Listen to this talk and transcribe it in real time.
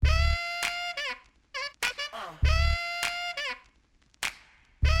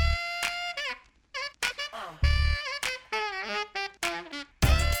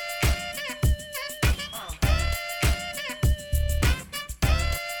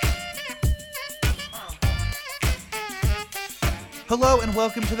Hello and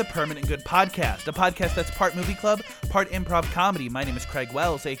welcome to the Permanent Good Podcast, a podcast that's part movie club, part improv comedy. My name is Craig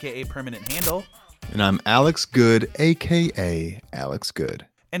Wells, aka Permanent Handle. And I'm Alex Good, aka Alex Good.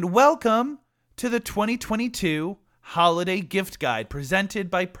 And welcome to the 2022 Holiday Gift Guide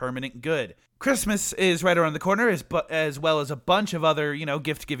presented by Permanent Good. Christmas is right around the corner, as well as a bunch of other,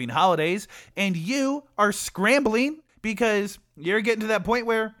 gift-giving holidays, and you are scrambling because you're getting to that point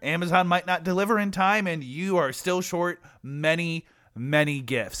where Amazon might not deliver in time and you are still short many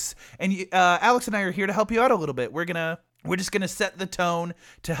gifts. And Alex and I are here to help you out a little bit. We're just gonna set the tone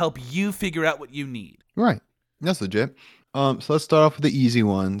to help you figure out what you need. Right. That's legit. So let's start off with the easy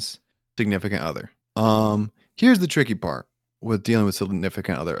ones. Significant other. Here's the tricky part with dealing with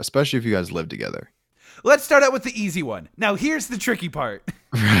significant other, especially if you guys live together. Let's start out with the easy one. Now here's the tricky part.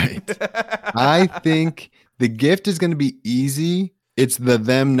 Right. I think the gift is going to be easy. It's the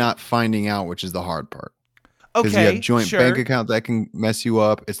them not finding out, which is the hard part. Because you have joint bank account that can mess you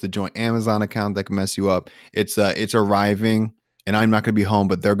up. It's the joint Amazon account that can mess you up. It's arriving and I'm not going to be home,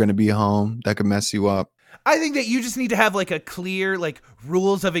 but they're going to be home. That could mess you up. I think that you just need to have like a clear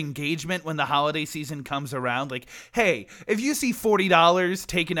rules of engagement when the holiday season comes around. Like, hey, if you see $40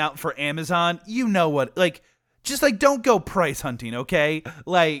 taken out for Amazon, you know what? Don't go price hunting, okay?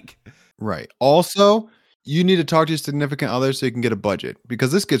 Right. Also, you need to talk to your significant other so you can get a budget,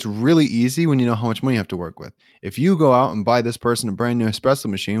 because this gets really easy when you know how much money you have to work with. If you go out and buy this person a brand new espresso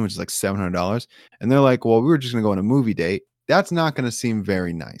machine, which is like $700, and they're like, well, we were just going to go on a movie date, that's not going to seem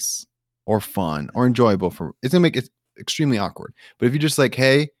very nice or fun or enjoyable. It's going to make it extremely awkward. But if you're just like,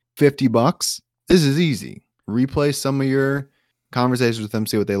 hey, $50, this is easy. Replay some of your conversations with them,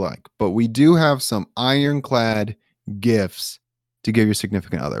 see what they like. But we do have some ironclad gifts to give your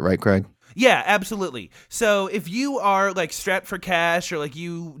significant other, right, Craig? Yeah, absolutely. So if you are strapped for cash or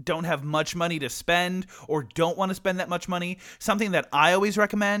you don't have much money to spend or don't want to spend that much money, something that I always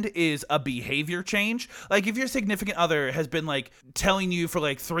recommend is a behavior change. Like if your significant other has been telling you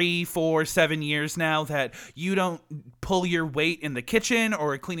for 3, 4, 7 years now that you don't pull your weight in the kitchen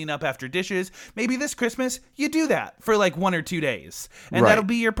or cleaning up after dishes, maybe this Christmas you do that for 1 or 2 days. And That'll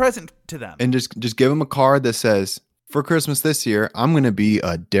be your present to them. And just give them a card that says, for Christmas this year, I'm going to be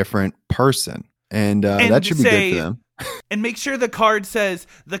a different person. And that should be good for them. And make sure the card says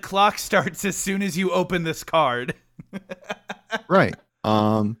the clock starts as soon as you open this card. Right.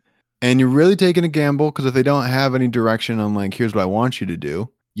 And you're really taking a gamble, because if they don't have any direction on here's what I want you to do,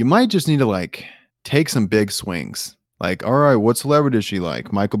 you might just need to take some big swings. All right, what celebrity is she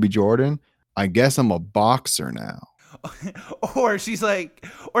like? Michael B. Jordan? I guess I'm a boxer now. Or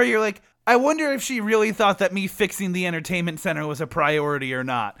you're like, I wonder if she really thought that me fixing the entertainment center was a priority or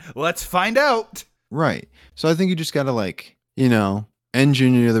not. Let's find out. Right. So I think you just got to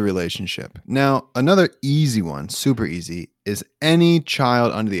engineer the relationship. Now, another easy one, super easy, is any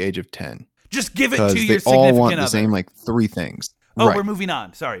child under the age of 10. Just give it to your significant other. They all want other. the same 3 things. Oh, right. We're moving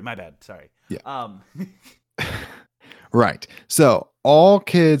on. Sorry, my bad. Sorry. Yeah. Right. So all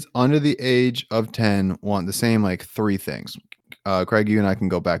kids under the age of 10 want the same 3 things. Craig, you and I can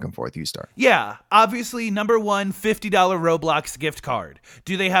go back and forth. You start. Yeah, obviously, number one, $50 Roblox gift card.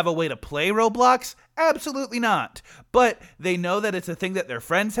 Do they have a way to play Roblox? Absolutely not. But they know that it's a thing that their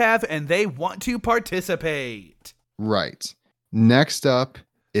friends have, and they want to participate. Right. Next up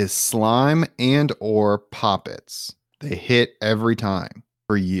is slime and or Poppets. They hit every time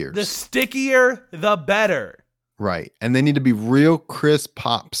for years. The stickier, the better. Right. And they need to be real crisp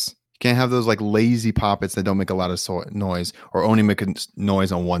pops. Can't have those lazy Poppets that don't make a lot of noise or only make a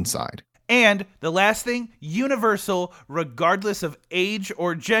noise on one side. And the last thing, universal, regardless of age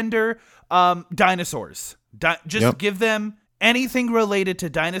or gender, dinosaurs. Give them anything related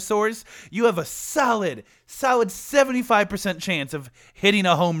to dinosaurs. You have a solid 75% chance of hitting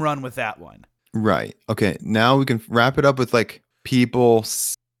a home run with that one. Right. Okay. Now we can wrap it up with people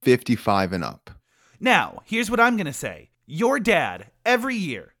 55 and up. Now, here's what I'm going to say. Your dad, every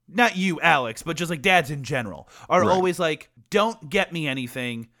year, not you, Alex, but just dads in general, are always don't get me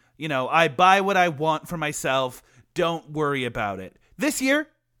anything. I buy what I want for myself. Don't worry about it. This year,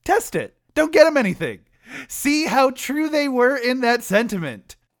 test it. Don't get them anything. See how true they were in that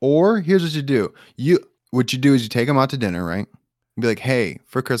sentiment. Or here's what you do. What you do is you take them out to dinner, right? Be like, hey,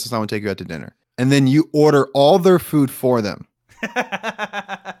 for Christmas, I want to take you out to dinner. And then you order all their food for them.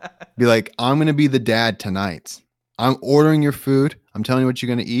 Be like, I'm going to be the dad tonight. I'm ordering your food. I'm telling you what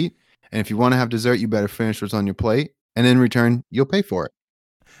you're going to eat. And if you want to have dessert, you better finish what's on your plate. And in return, you'll pay for it.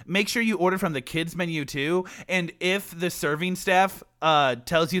 Make sure you order from the kids menu too. And if the serving staff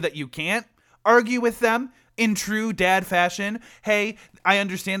tells you that you can't, argue with them in true dad fashion, hey, I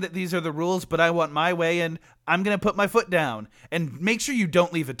understand that these are the rules, but I want my way, and I'm going to put my foot down. And make sure you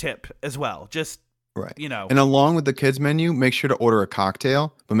don't leave a tip as well. Just, Right. you know. And along with the kids menu, make sure to order a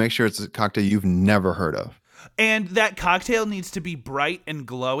cocktail, but make sure it's a cocktail you've never heard of. And that cocktail needs to be bright and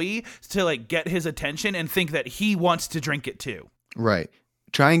glowy to like get his attention and think that he wants to drink it too. Right.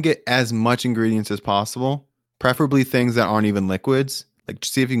 Try and get as much ingredients as possible, preferably things that aren't even liquids. Like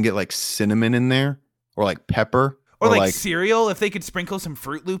see if you can get like cinnamon in there or like pepper Or like cereal. If they could sprinkle some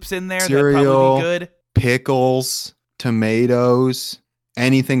Fruit Loops in there, cereal, that'd probably be good. Pickles, tomatoes,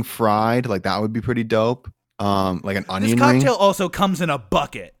 anything fried, like that would be pretty dope. Like an onion ring. This cocktail also comes in a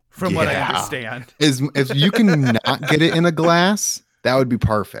bucket, from what I understand. If you can not get it in a glass, that would be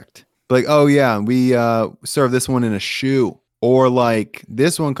perfect. Like, oh yeah, we serve this one in a shoe. Or like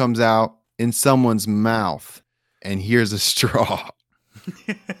this one comes out in someone's mouth and here's a straw.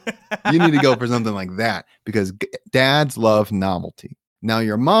 You need to go for something like that because dads love novelty. Now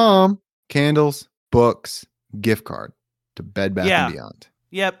your mom, candles, books, gift card to Bed Bath and Beyond.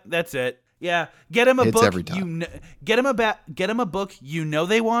 Yep, that's it. Yeah, get him a It's book. every time. Get him a book you know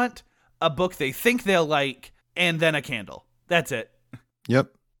they want, a book they think they'll like, and then a candle. That's it.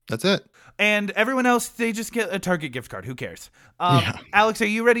 Yep, that's it. And everyone else, they just get a Target gift card. Who cares? Alex, are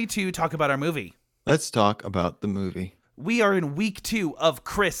you ready to talk about our movie? Let's talk about the movie. We are in week 2 of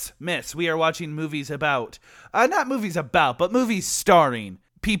Christmas. We are watching movies about, not movies about, but movies starring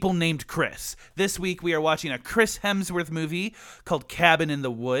people named Chris. This week we are watching a Chris Hemsworth movie called Cabin in the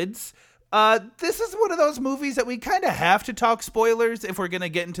Woods. This is one of those movies that we kind of have to talk spoilers if we're going to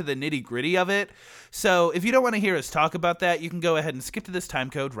get into the nitty gritty of it. So if you don't want to hear us talk about that, you can go ahead and skip to this time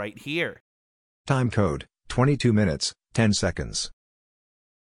code right here. Time code, 22 minutes, 10 seconds.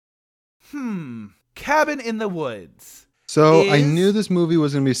 Cabin in the Woods. So I knew this movie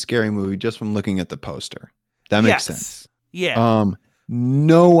was going to be a scary movie just from looking at the poster. That makes sense. Yeah.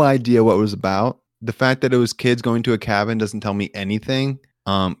 No idea what it was about. The fact that it was kids going to a cabin doesn't tell me anything.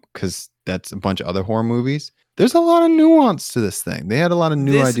 Because that's a bunch of other horror movies. There's a lot of nuance to this thing. They had a lot of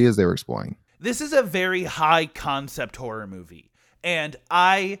new ideas they were exploring. This is a very high concept horror movie, and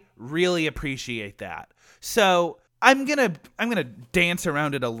I really appreciate that. So I'm gonna dance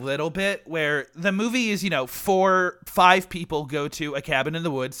around it a little bit, where the movie is, 5 people go to a cabin in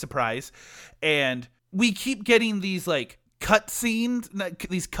the woods, surprise, and we keep getting these like cut scenes,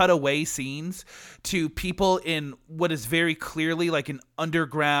 these cutaway scenes to people in what is very clearly like an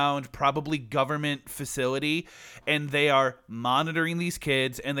underground, probably government facility, and they are monitoring these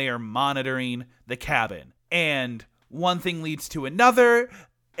kids and they are monitoring the cabin. And one thing leads to another,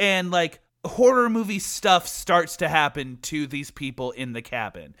 and like horror movie stuff starts to happen to these people in the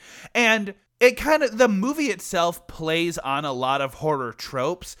cabin. And the movie itself plays on a lot of horror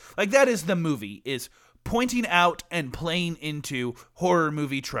tropes. Like that is the movie, is pointing out and playing into horror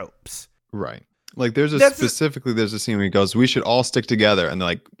movie tropes. Right. Like there's a scene where he goes, we should all stick together. And they're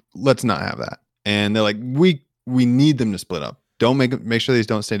like, let's not have that. And they're like, we need them to split up. Don't make sure these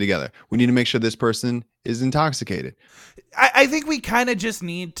don't stay together. We need to make sure this person is intoxicated. I think we kind of just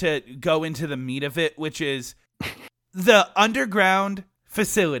need to go into the meat of it, which is the underground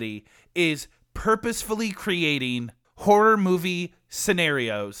facility is purposefully creating horror movie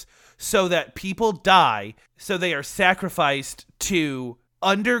scenarios so that people die, so they are sacrificed to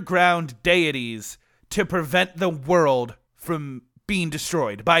underground deities to prevent the world from being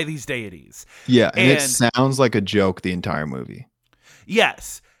destroyed by these deities. Yeah, and it sounds like a joke the entire movie.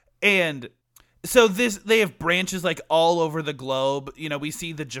 Yes, and so they have branches like all over the globe. We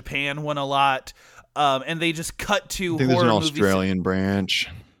see the Japan one a lot, and they just cut to I think horror there's an movies. Australian branch.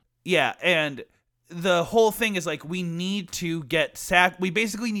 Yeah, and the whole thing is like we need to we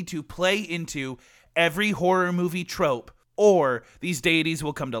basically need to play into every horror movie trope, or these deities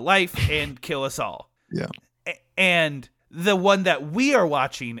will come to life and kill us all. Yeah. And the one that we are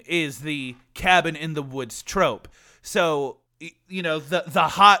watching is the cabin in the woods trope. So, the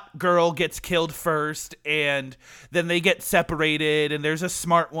hot girl gets killed first, and then they get separated, and there's a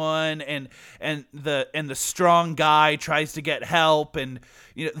smart one, and the strong guy tries to get help, and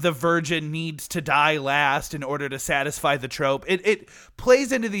the virgin needs to die last in order to satisfy the trope. It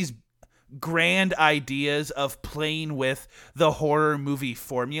plays into these grand ideas of playing with the horror movie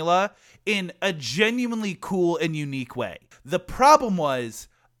formula in a genuinely cool and unique way. The problem was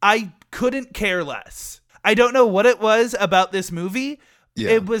I couldn't care less. I don't know what it was about this movie.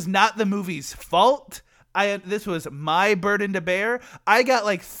 Yeah. It was not the movie's fault. This was my burden to bear. I got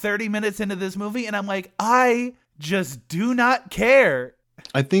like 30 minutes into this movie and I'm like, I just do not care.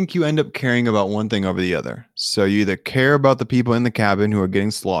 I think you end up caring about one thing over the other. So you either care about the people in the cabin who are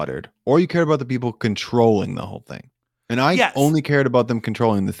getting slaughtered, or you care about the people controlling the whole thing. And I Yes. only cared about them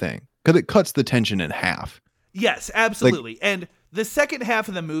controlling the thing because it cuts the tension in half. Yes, Like, absolutely. And the second half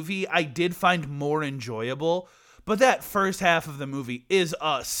of the movie I did find more enjoyable, but that first half of the movie is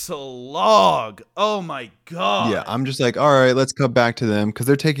a slog. Oh my god. yeah, I'm just like, all right, let's cut back to them because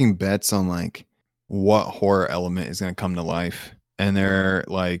they're taking bets on like what horror element is going to come to life. And they're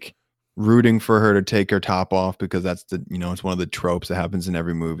like rooting for her to take her top off because that's it's one of the tropes that happens in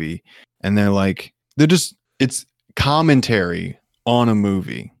every movie. And it's commentary on a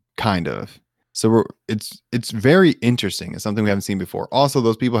movie, kind of. So it's very interesting. It's something we haven't seen before. Also,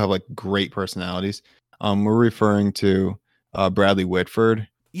 those people have like great personalities. We're referring to Bradley Whitford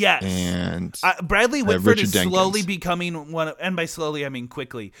Yes. and Bradley Whitford Richard is slowly Jenkins. becoming one of, and by slowly I mean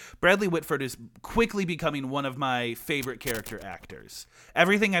quickly. Bradley Whitford is quickly becoming one of my favorite character actors.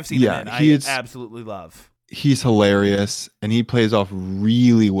 Everything I've seen Yeah, him in, he I is- absolutely love. He's hilarious, and he plays off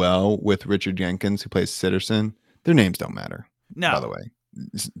really well with Richard Jenkins, who plays Sitterson. Their names don't matter, No. by the way.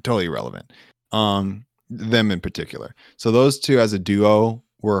 It's totally irrelevant. Them in particular. So those two as a duo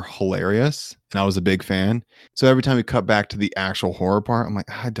were hilarious, and I was a big fan. So every time we cut back to the actual horror part, I'm like,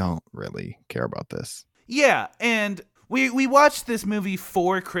 I don't really care about this. Yeah, and we watched this movie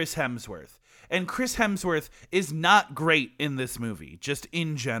for Chris Hemsworth. And Chris Hemsworth is not great in this movie, just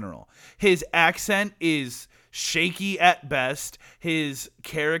in general. His accent is shaky at best. His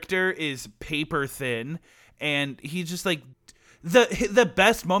character is paper thin. And he's just like, the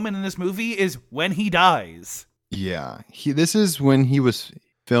best moment in this movie is when he dies. Yeah, this is when he was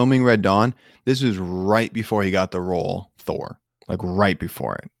filming Red Dawn. This was right before he got the role Thor, like right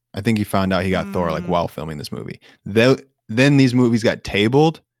before it. I think he found out he got Thor like while filming this movie. Then these movies got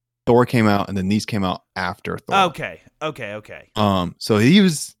tabled. Thor came out, and then these came out after Thor. Okay. So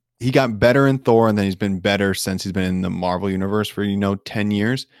he got better in Thor, and then he's been better since he's been in the Marvel universe for 10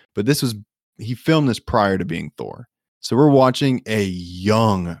 years. But he filmed this prior to being Thor. So we're watching a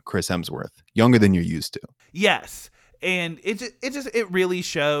young Chris Hemsworth, younger than you're used to. Yes. And it really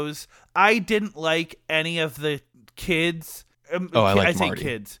shows. I didn't like any of the kids. I like say Marty.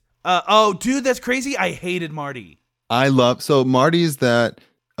 kids. Dude, that's crazy. I hated Marty. So Marty's that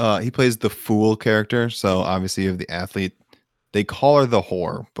he plays the fool character. So obviously you have the athlete. They call her the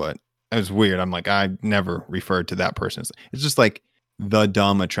whore, but it was weird. I'm like, I never referred to that person. It's just like the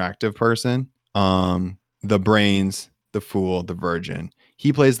dumb, attractive person. The brains, the fool, the virgin.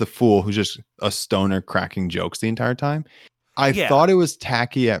 He plays the fool who's just a stoner cracking jokes the entire time. I thought it was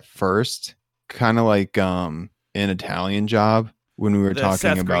tacky at first, kind of like an Italian Job when we were talking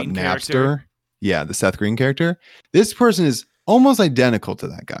Seth about Green Napster. character. Yeah, the Seth Green character. This person is almost identical to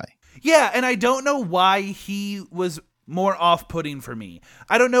that guy. Yeah, and I don't know why he was more off-putting for me.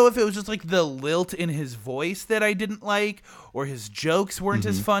 I don't know if it was just like the lilt in his voice that I didn't like, or his jokes weren't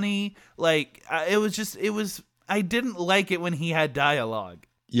as funny. Like I didn't like it when he had dialogue.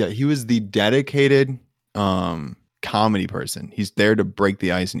 Yeah, he was the dedicated comedy person. He's there to break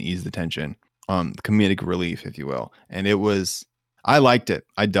the ice and ease the tension. Comedic relief, if you will. And I liked it.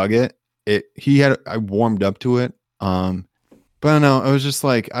 I dug it. I warmed up to it. But I don't know. I was just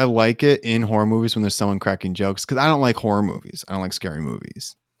like, I like it in horror movies when there's someone cracking jokes, because I don't like horror movies. I don't like scary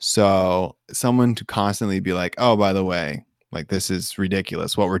movies. So someone to constantly be like, oh, by the way, like, this is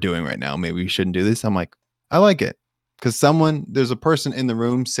ridiculous what we're doing right now. Maybe we shouldn't do this. I'm like, I like it because there's a person in the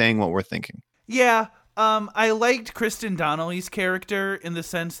room saying what we're thinking. Yeah. I liked Kristen Donnelly's character in the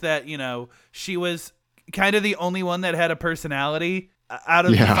sense that, she was kind of the only one that had a personality out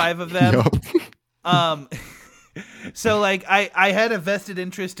of the five of them. Yup. So like I had a vested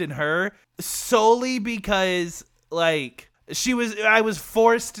interest in her solely because like I was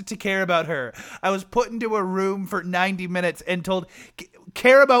forced to care about her. I was put into a room for 90 minutes and told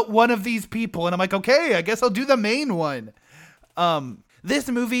care about one of these people, and I'm like, okay, I guess I'll do the main one. This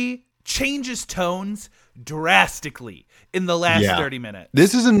movie changes tones drastically in the last 30 minutes.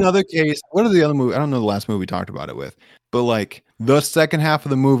 This is another case. What are the other movies? I don't know the last movie we talked about it with, but like the second half of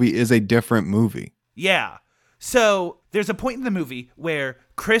the movie is a different movie. Yeah. So there's a point in the movie where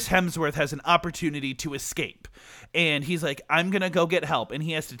Chris Hemsworth has an opportunity to escape. And he's like, I'm going to go get help. And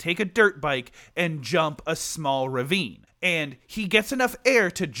he has to take a dirt bike and jump a small ravine. And he gets enough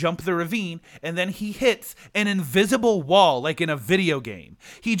air to jump the ravine, and then he hits an invisible wall like in a video game.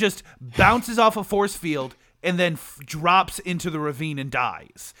 He just bounces off a force field and then drops into the ravine and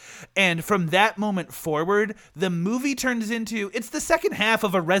dies. And from that moment forward, the movie turns into, it's the second half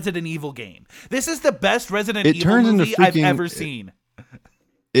of a Resident Evil game. This is the best Resident Evil movie I've ever seen.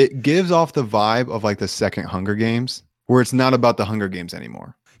 It gives off the vibe of like the second Hunger Games, where it's not about the Hunger Games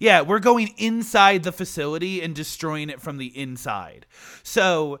anymore. Yeah, we're going inside the facility and destroying it from the inside.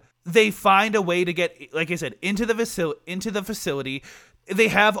 So they find a way to get, like I said, into the facility. They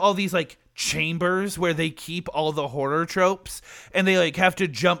have all these like chambers where they keep all the horror tropes, and they like have to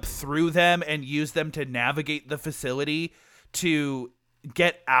jump through them and use them to navigate the facility to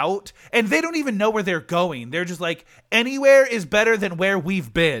get out. And they don't even know where they're going. They're just like, anywhere is better than where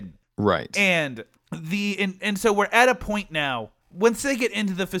we've been. Right. And so we're at a point now. Once they get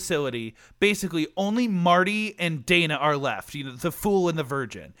into the facility, basically only Marty and Dana are left, the fool and the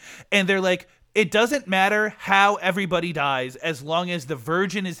virgin. And they're like, it doesn't matter how everybody dies as long as the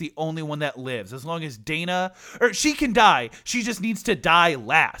virgin is the only one that lives. As long as Dana, or she can die, she just needs to die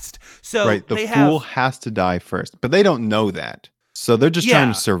last. So right, the fool has to die first, but they don't know that. So they're just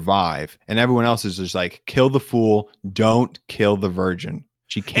trying to survive, and everyone else is just like, kill the fool, don't kill the virgin.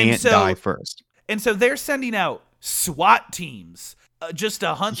 She can't die first. And so they're sending out SWAT teams just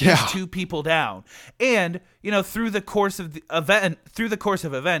to hunt these two people down. And, through the course of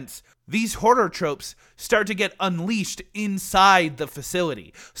events, these horror tropes start to get unleashed inside the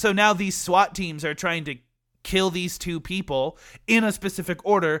facility. So now these SWAT teams are trying to kill these two people in a specific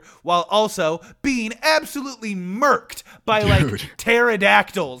order while also being absolutely murked by like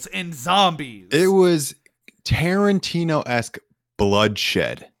pterodactyls and zombies. It was Tarantino-esque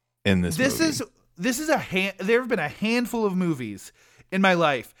bloodshed in this movie. There have been a handful of movies in my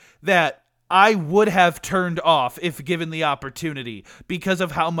life that I would have turned off if given the opportunity because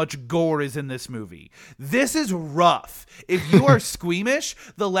of how much gore is in this movie. This is rough. If you are squeamish,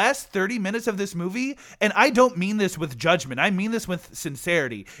 the last 30 minutes of this movie, and I don't mean this with judgment, I mean this with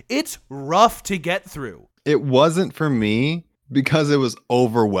sincerity, it's rough to get through. It wasn't for me because it was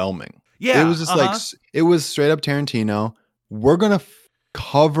overwhelming. Yeah. It was just like, it was straight up Tarantino. We're going to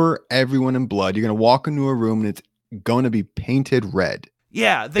cover everyone in blood. You're going to walk into a room and it's going to be painted red.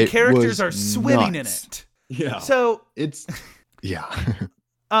 Yeah, the characters are swimming in it. Yeah. So it's yeah.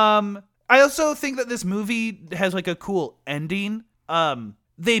 I also think that this movie has like a cool ending.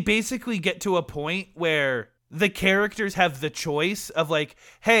 They basically get to a point where the characters have the choice of like,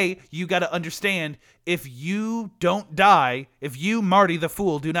 hey, you got to understand, if you don't die, if you, Marty the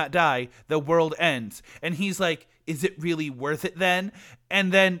fool, do not die, the world ends. And he's like, is it really worth it then?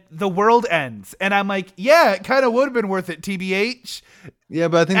 And then the world ends. And I'm like, yeah, it kind of would have been worth it, TBH. Yeah,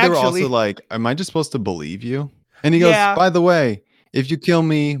 but I think they were also like, am I just supposed to believe you? And he goes, by the way, if you kill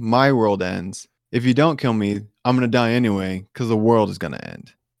me, my world ends. If you don't kill me, I'm going to die anyway because the world is going to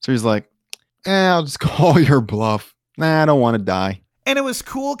end. So he's like, I'll just call your bluff. Nah, I don't want to die. And it was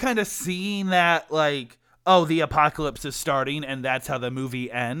cool kind of seeing that, like, oh, the apocalypse is starting and that's how the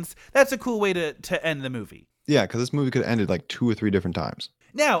movie ends. That's a cool way to end the movie. Yeah, because this movie could have ended like 2 or 3 different times.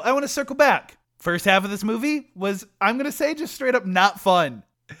 Now, I want to circle back. First half of this movie was, I'm going to say, just straight up not fun.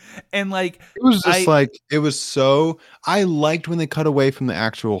 And like, it was just I liked when they cut away from the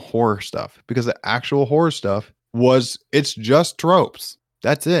actual horror stuff, because the actual horror stuff it's just tropes.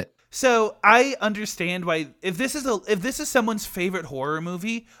 That's it. So I understand why, if this is someone's favorite horror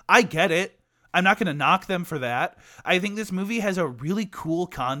movie, I get it. I'm not going to knock them for that. I think this movie has a really cool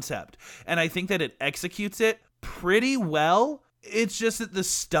concept, and I think that it executes it pretty well. It's just that the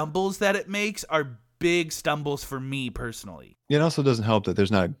stumbles that it makes are big stumbles for me personally. It also doesn't help that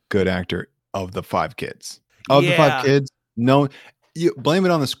there's not a good actor of the 5 kids. Of the 5 kids, no, you blame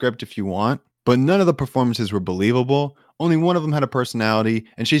it on the script if you want, but none of the performances were believable. Only one of them had a personality,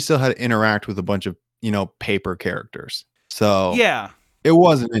 and she still had to interact with a bunch of, paper characters. So yeah, it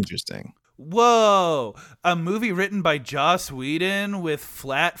wasn't interesting. Whoa, a movie written by Joss Whedon with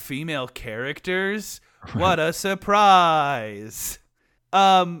flat female characters? What a surprise.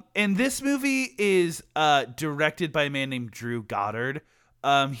 And this movie is directed by a man named Drew Goddard.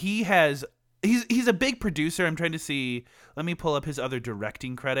 He's a big producer. I'm trying to see, let me pull up his other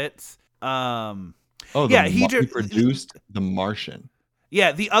directing credits. He produced The Martian.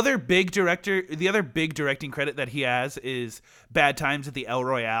 Yeah, the other big directing credit that he has is Bad Times at the El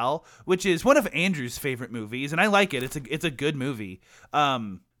Royale, which is one of Andrew's favorite movies, and I like it. It's a good movie.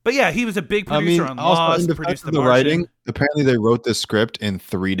 But yeah, he was a big producer on Lost, produced The Martian. Writing, apparently they wrote this script in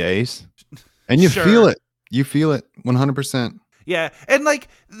 3 days. And you feel it. You feel it 100%. Yeah, and like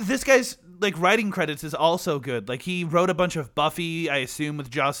this guy's like writing credits is also good. Like he wrote a bunch of Buffy, I assume,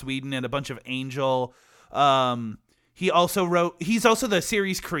 with Joss Whedon, and a bunch of Angel. He's also the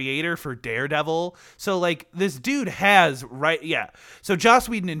series creator for Daredevil. So like this dude has So Joss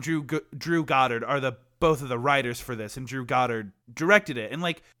Whedon and Drew Goddard are both of the writers for this, and Drew Goddard directed it. And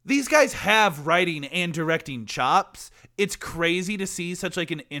like these guys have writing and directing chops. It's crazy to see such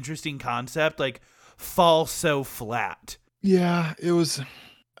like an interesting concept like fall so flat. Yeah, it was.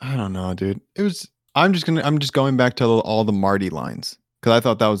 I don't know, dude. It was. I'm just going back to all the Marty lines because I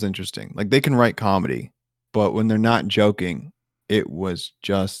thought that was interesting. Like they can write comedy, but when they're not joking, it was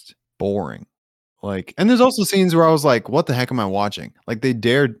just boring. Like, and there's also scenes where I was like, "What the heck am I watching?" Like they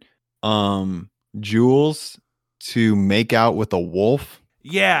dared Jules to make out with a wolf,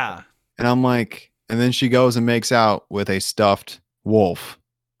 Yeah. and I'm like, and then she goes and makes out with a stuffed wolf,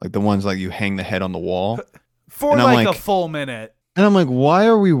 like the ones like you hang the head on the wall. For And I'm like a like- full minute. And I'm like, why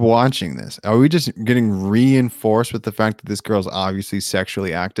are we watching this? Are we just getting reinforced with the fact that this girl's obviously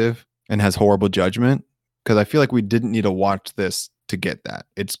sexually active and has horrible judgment? Because I feel like we didn't need to watch this to get that.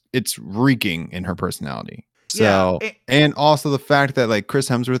 It's reeking in her personality. So Yeah, and also the fact that like Chris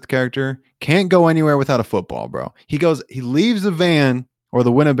Hemsworth character can't go anywhere without a football, bro. He leaves the van or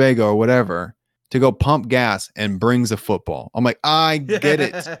the Winnebago or whatever to go pump gas and brings a football. I'm like, I get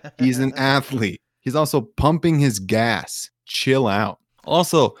it. He's an athlete. He's also pumping his gas. Chill out.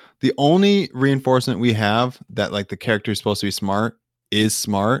 Also, the only reinforcement we have that like the character is supposed to be smart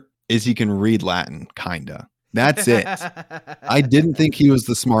is he can read Latin, kinda. That's it. I didn't think he was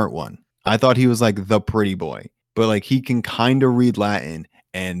the smart one. I thought he was like the pretty boy, but like he can kind of read Latin,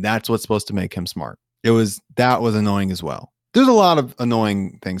 and that's what's supposed to make him smart. That was annoying as well. There's a lot of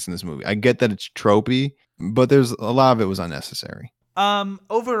annoying things in this movie. I get that it's tropey, but there's a lot of it was unnecessary.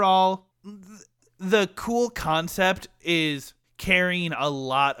 Overall, the cool concept is carrying a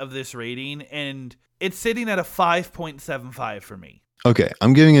lot of this rating, and it's sitting at a 5.75 for me. Okay,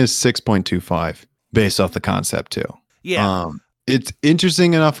 I'm giving it a 6.25 based off the concept too. Yeah. It's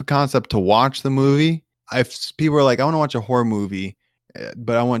interesting enough a concept to watch the movie. If people are like, I want to watch a horror movie,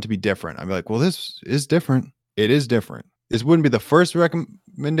 but I want it to be different, I'd be like, well, this is different. It is different. This wouldn't be the first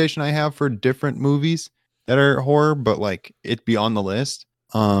recommendation I have for different movies that are horror, but like it'd be on the list.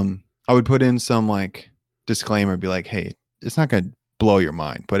 I would put in some like disclaimer, be like, hey, it's not going to blow your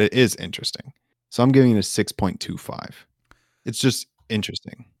mind, but it is interesting. So I'm giving it a 6.25. It's just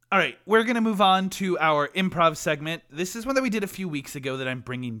interesting. All right, we're going to move on to our improv segment. This is one that we did a few weeks ago that I'm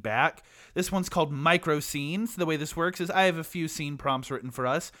bringing back. This one's called Micro Scenes. The way this works is I have a few scene prompts written for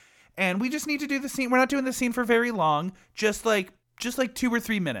us, and we just need to do the scene. We're not doing the scene for very long, just like 2 or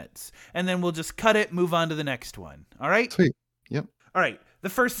 3 minutes, and then we'll just cut it, move on to the next one. All right? Sweet. Yep. All right, the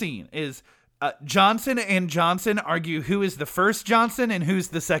first scene is Johnson and Johnson argue who is the first Johnson and who's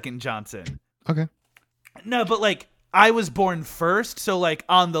the second Johnson. Okay. No, but like, I was born first, so like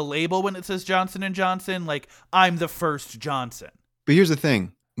on the label when it says Johnson and Johnson, like I'm the first Johnson. But here's the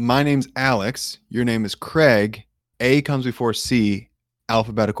thing. My name's Alex. Your name is Craig. A comes before C,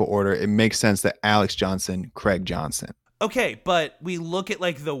 alphabetical order. It makes sense that Alex Johnson, Craig Johnson. Okay, but we look at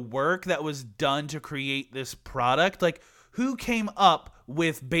like the work that was done to create this product. Like, who came up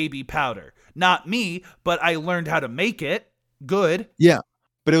with baby powder? Not me, but I learned how to make it. Good. Yeah,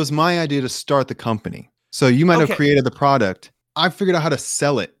 but it was my idea to start the company. So you might have Okay. created the product. I figured out how to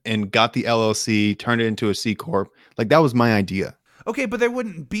sell it and got the LLC, turned it into a C Corp. Like that was my idea. Okay, but there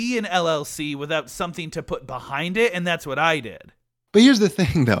wouldn't be an LLC without something to put behind it, and that's what I did. But here's the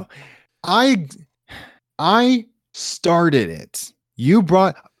thing though. I started it.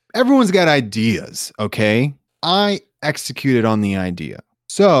 Everyone's got ideas, okay? I executed on the idea.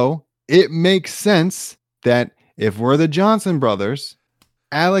 So it makes sense that if we're the Johnson brothers,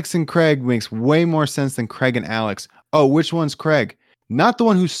 Alex and Craig makes way more sense than Craig and Alex. Oh, which one's Craig? Not the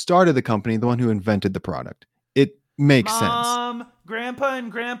one who started the company, the one who invented the product. It makes sense. Mom, Grandpa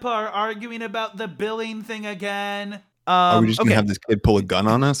and Grandpa are arguing about the billing thing again. Are we just okay. gonna have this kid pull a gun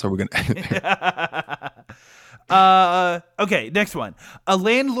on us? Or are we gonna Okay, next one. A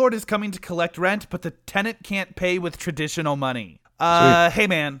landlord is coming to collect rent, but the tenant can't pay with traditional money. Hey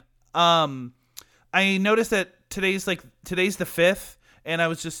man. I noticed that today's the 5th, and I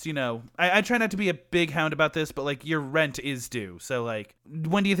was just, I try not to be a big hound about this, but like your rent is due. So like,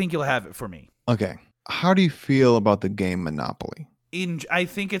 when do you think you'll have it for me? Okay. How do you feel about the game Monopoly? I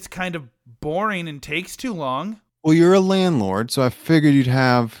think it's kind of boring and takes too long. Well, you're a landlord, so I figured you'd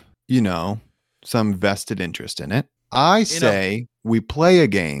have, some vested interest in it. I say we play a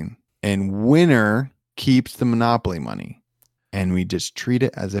game and winner keeps the Monopoly money and we just treat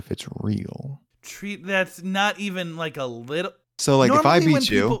it as if it's real. That's not even like a little. So like if I Normally when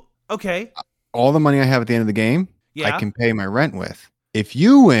beat you, people- okay. all the money I have at the end of the game, Yeah. I can pay my rent with. If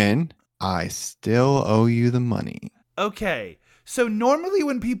you win, I still owe you the money. Okay. So normally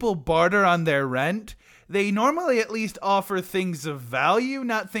when people barter on their rent, they normally at least offer things of value,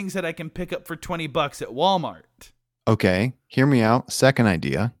 not things that I can pick up for $20 at Walmart. Okay, hear me out. Second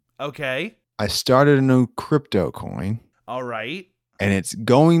idea. Okay. I started a new crypto coin All right. and it's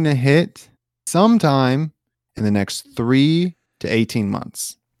going to hit sometime in the next 3 to 18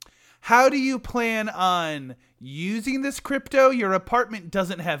 months. How do you plan on using this crypto? Your apartment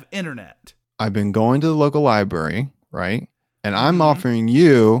doesn't have internet. I've been going to the local library, right? And I'm Mhm. offering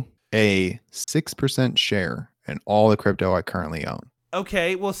you a 6% share in all the crypto I currently own.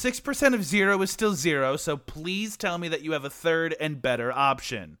 Okay, well, 6% of 0 is still 0, so please tell me that you have a third and better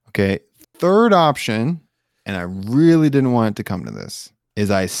option. Okay. Third option, and I really didn't want it to come to this,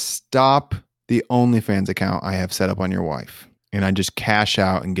 is I stop the OnlyFans account I have set up on your wife. And I just cash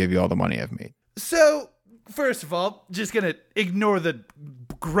out and give you all the money I've made. So, first of all, just going to ignore the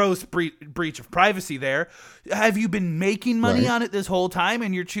gross breach of privacy there. Have you been making money Right. on it this whole time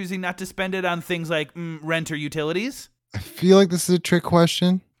and you're choosing not to spend it on things like rent or utilities? I feel like this is a trick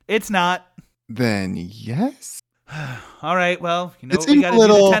question. It's not. Then yes. All right, well, you know It what we seemed got a to do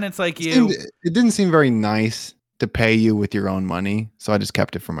little- to tenants like It, you. seemed- it didn't seem very nice to pay you with your own money. So I just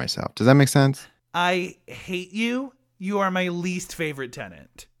kept it for myself. Does that make sense? I hate you. You are my least favorite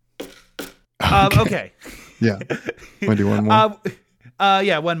tenant. Okay. Yeah. Want to do one more?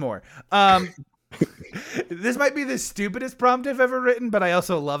 Yeah, one more. This might be the stupidest prompt I've ever written, but I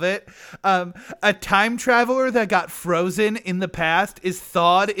also love it. A time traveler that got frozen in the past is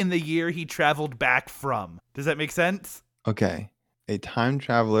thawed in the year he traveled back from. Does that make sense? Okay. A time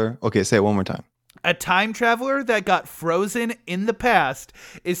traveler. Okay, say it one more time. A time traveler that got frozen in the past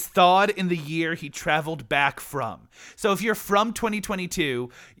is thawed in the year he traveled back from. So if you're from 2022,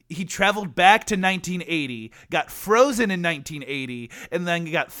 he traveled back to 1980, got frozen in 1980, and then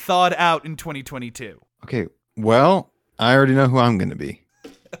got thawed out in 2022. Okay. Well, I already know who I'm going to be.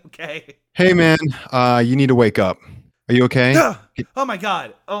 Okay. Hey, man, you need to wake up. Are you okay? Oh my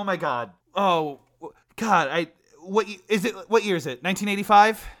god. Oh my god. Oh god. What year is it?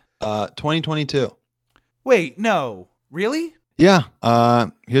 1985? 2022. Wait, no. Really? Yeah.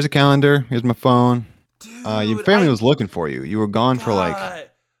 Here's a calendar. Here's my phone. Your Dude, family was looking for you. You were gone for like God.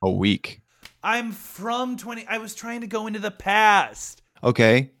 a week. I'm from 20. I was trying to go into the past.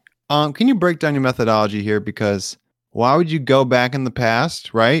 Okay. Can you break down your methodology here? Because why would you go back in the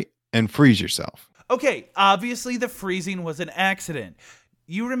past, right, and freeze yourself? Okay, obviously the freezing was an accident.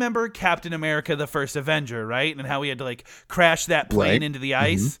 You remember Captain America, the First Avenger, right? And how he had to like crash that plane Right. into the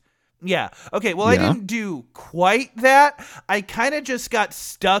ice? Yeah. Okay, well, I Yeah. didn't do quite that. I kind of just got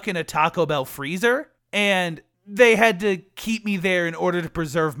stuck in a Taco Bell freezer, and they had to keep me there in order to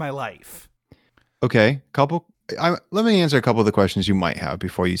preserve my life. Okay. Let me answer a couple of the questions you might have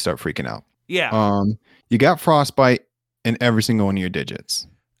before you start freaking out. Yeah, You got frostbite in every single one of your digits.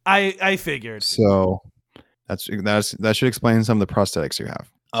 I figured. So that should explain some of the prosthetics you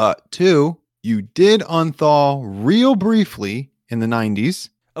have. 2, you did unthaw real briefly in the 90s.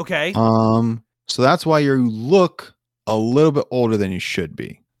 Okay. So that's why you look a little bit older than you should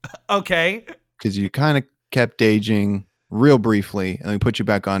be, Okay. because you kind of kept aging real briefly and we put you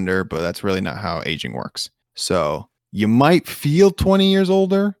back under, but that's really not how aging works. So you might feel 20 years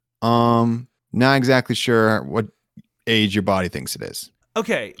older. Not exactly sure what age your body thinks it is.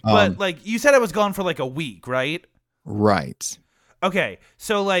 Okay, but Um, like you said I was gone for like a week, right? Right. Okay,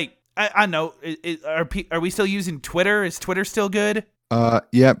 so like I know. Are we still using Twitter? Is Twitter still good?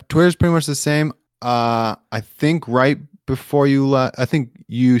 Yep. Twitter's pretty much the same. I think right before you left, I think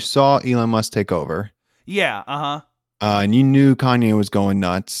you saw Elon Musk take over. Yeah. Uh-huh. And you knew Kanye was going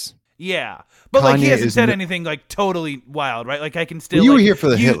nuts. Yeah. But like he Kanye hasn't is said n- anything like totally wild, right? Like I can still. You were like, here for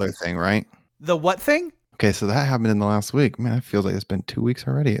the Hitler thing, right? The what thing? Okay, so that happened in the last week. Man, it feels like it's been 2 weeks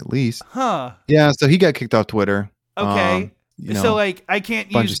already, at least. Huh. Yeah, so he got kicked off Twitter. Okay. You know, So like I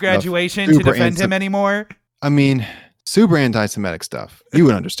can't bunch use of stuff. graduation to Super defend him anymore. I mean, super anti-Semitic stuff. You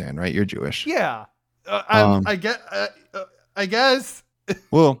would understand, right? You're Jewish. Yeah. Um, I guess.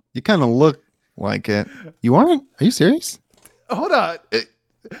 Well, you kind of look like it. You aren't? Are you serious? Hold on.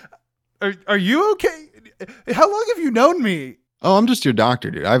 Are you okay? How long have you known me? Oh, I'm just your doctor,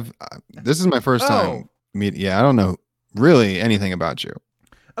 dude. This is my first Oh. time meet. Yeah, I don't know really anything about you,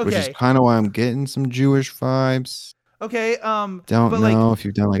 which is Okay. kind of why I'm getting some Jewish vibes. Okay. Don't but know like, if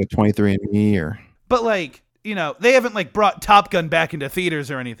you've done like a 23andMe or you know, they haven't like brought Top Gun back into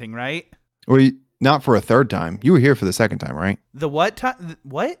theaters or anything, right? not for a third time. You were here for the second time, right? The what time?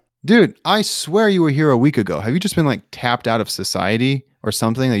 What? Dude, I swear you were here a week ago. Have you just been like tapped out of society or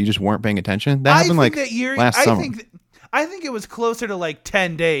something that you just weren't paying attention? That happened like last summer. I think it was closer to like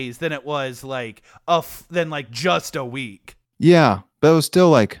 10 days than it was like than like just a week. Yeah, but it was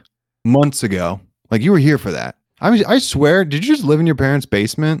still like months ago. Like you were here for that. I swear, did you just live in your parents'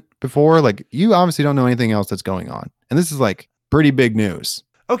 basement before? Like you obviously don't know anything else that's going on. And this is like pretty big news.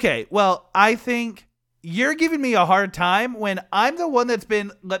 Okay, well, I think You're giving me a hard time when I'm the one that's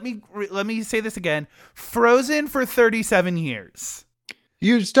been, let me say this again, frozen for 37 years.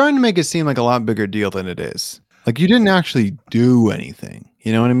 You're starting to make it seem like a lot bigger deal than it is. Like you didn't actually do anything.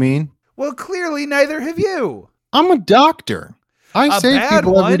 You know what I mean? Well, clearly neither have you. I'm a doctor. I A save bad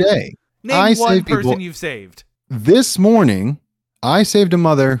people every one? day. Name I one save person people. you've saved. This morning, I saved a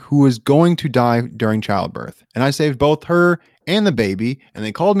mother who was going to die during childbirth. And I saved both her and the baby. And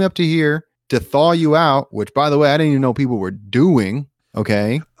they called me up to here to thaw you out, which, by the way, I didn't even know people were doing.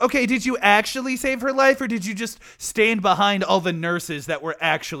 Okay. Okay, did you actually save her life, or did you just stand behind all the nurses that were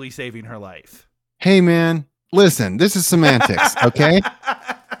actually saving her life? Hey, man, listen, this is semantics. Okay.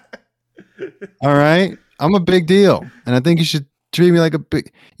 All right. I'm a big deal. And I think you should treat me like a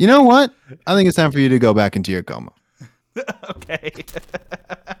big. You know what? I think it's time for you to go back into your coma. Okay.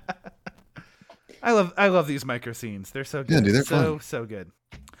 I love these micro scenes. They're so good. Yeah, dude, they're fun. So good.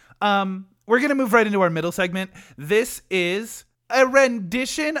 We're gonna move right into our middle segment. This is a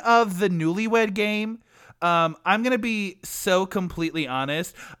rendition of the Newlywed Game. I'm gonna be so completely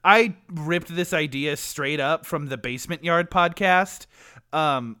honest. I ripped this idea straight up from the Basement Yard podcast.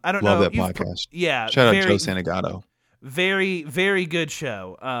 I don't know. Love that podcast. Yeah. Shout out Joe Santagato. Very, very good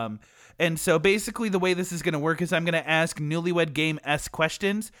show. And so basically the way this is going to work is I'm going to ask Newlywed Game-esque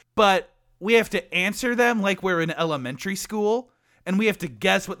questions, but we have to answer them like we're in elementary school, and we have to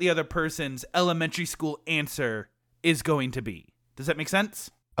guess what the other person's elementary school answer is going to be. Does that make sense?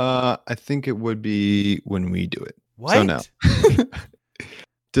 I think it would be when we do it. What? So no.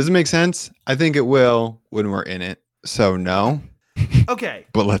 Does it make sense? I think it will when we're in it. So no. Okay.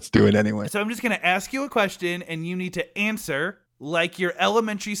 But let's do it anyway. So I'm just going to ask you a question, and you need to answer like your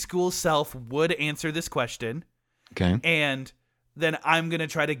elementary school self would answer this question. Okay. And then I'm going to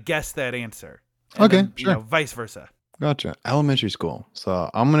try to guess that answer. And Okay, then, sure. Vice versa. Gotcha. Elementary school. So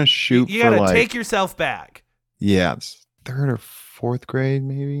I'm going to shoot You for got to like, take yourself back. yeah, it's third or fourth grade,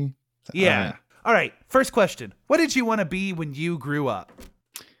 maybe. Yeah. All right. First question. What did you want to be when you grew up?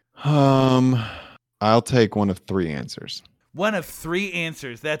 I'll take one of three answers. One of three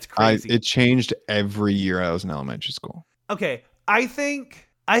answers. That's crazy. It changed every year I was in elementary school. Okay. I think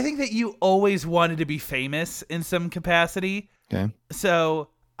that you always wanted to be famous in some capacity. Okay. So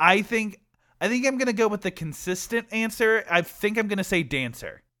I think I'm going to go with the consistent answer. I think I'm going to say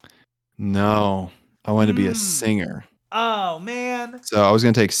dancer. No, I wanted to be a singer. Oh, man. So I was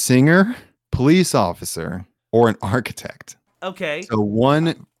going to take singer, police officer, or an architect. Okay. So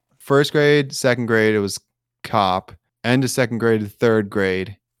one, first grade, second grade, it was cop. End of second grade to third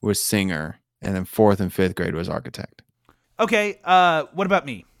grade was singer. And then fourth and fifth grade was architect. Okay. What about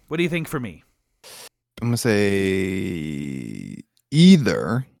me? What do you think for me? I'm going to say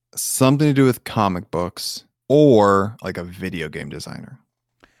either something to do with comic books or like a video game designer.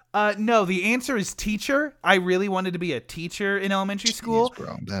 No, the answer is teacher. I really wanted to be a teacher in elementary school. Jeez,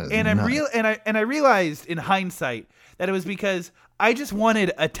 bro, that is And I realized in hindsight that it was because I just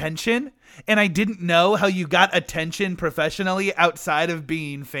wanted attention, and I didn't know how you got attention professionally outside of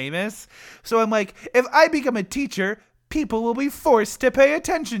being famous. So I'm like, if I become a teacher, people will be forced to pay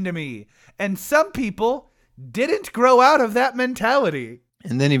attention to me. And some people didn't grow out of that mentality.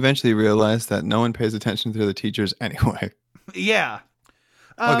 And then eventually realized that no one pays attention to the teachers anyway. Yeah.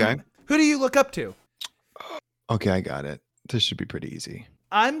 Okay. Who do you look up to? Okay, I got it. This should be pretty easy.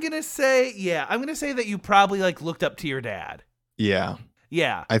 I'm going to say that you probably like looked up to your dad. Yeah.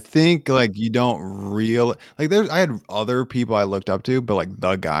 Yeah. I think like you don't I had other people I looked up to, but like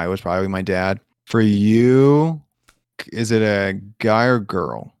the guy was probably my dad. For you, is it a guy or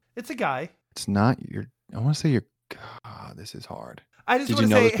girl? It's a guy. It's not I want to say God, this is hard. I just Did want you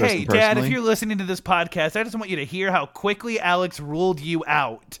to know say, this person hey, Dad, if personally? you're listening to this podcast, I just want you to hear how quickly Alex ruled you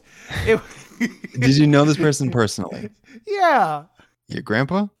out. Did you know this person personally? Yeah. Your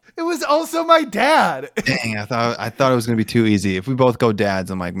grandpa? It was also my dad. Dang, I thought it was gonna be too easy. If we both go dads,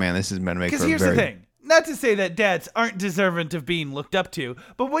 I'm like, man, this is gonna make for Because a here's very the thing. Not to say that dads aren't deserving of being looked up to,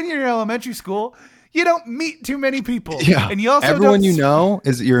 but when you're in elementary school, you don't meet too many people. Yeah. And you also everyone don't you know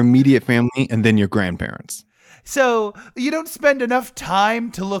is your immediate family and then your grandparents. So you don't spend enough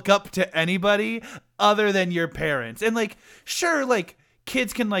time to look up to anybody other than your parents. And like, sure, like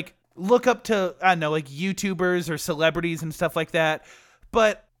kids can like look up to, I don't know, like YouTubers or celebrities and stuff like that.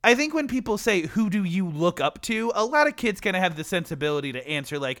 But I think when people say, who do you look up to? A lot of kids kind of have the sensibility to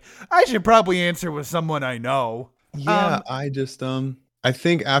answer like, I should probably answer with someone I know. Yeah, I just I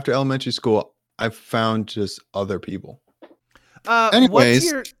think after elementary school, I found just other people.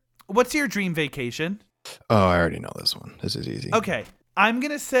 Anyways. What's your dream vacation? Oh, I already know this one. This is easy. Okay. I'm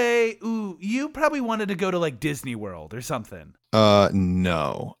going to say, you probably wanted to go to like Disney World or something.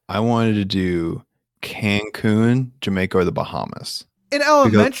 No. I wanted to do Cancun, Jamaica, or the Bahamas. In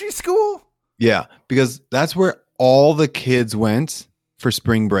elementary school? Yeah, because that's where all the kids went for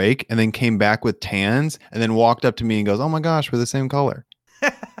spring break and then came back with tans and then walked up to me and goes, "Oh my gosh, we're the same color."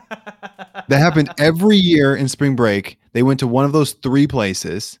 That happened every year in spring break. They went to one of those 3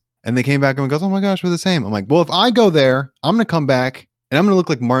 places and they came back and goes, "Oh my gosh, we're the same." I'm like, "Well, if I go there, I'm going to come back and I'm going to look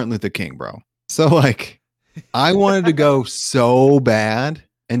like Martin Luther King, bro." So like I wanted to go so bad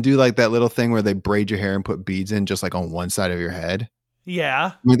and do like that little thing where they braid your hair and put beads in just like on one side of your head.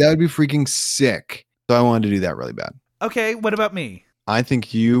 Yeah. I mean, that would be freaking sick. So I wanted to do that really bad. Okay, what about me? I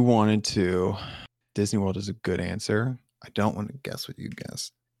think you wanted to. Disney World is a good answer. I don't want to guess what you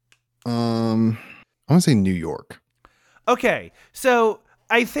guessed. I want to say New York. Okay, so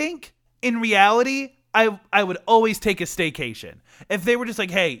I think in reality, I would always take a staycation. If they were just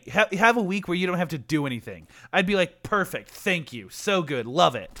like, hey, have a week where you don't have to do anything, I'd be like, perfect, thank you, so good,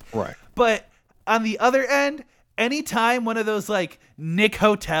 love it. Right. But on the other end, anytime one of those like Nick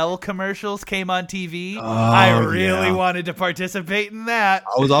Hotel commercials came on TV, I really wanted to participate in that.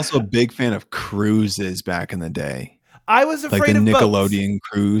 I was also a big fan of cruises back in the day. I was Like afraid the of Nickelodeon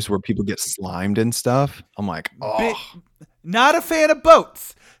cruise where people get slimed and stuff. I'm like, oh. Not a fan of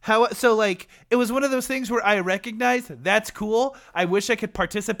boats. So like it was one of those things where I recognized that's cool. I wish I could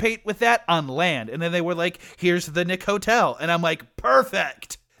participate with that on land. And then they were like, here's the Nick Hotel. And I'm like,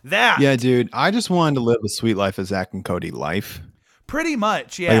 perfect. That. Yeah, dude. I just wanted to live a sweet life of Zach and Cody life. Pretty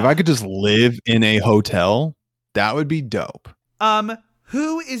much, yeah. Like if I could just live in a hotel, that would be dope.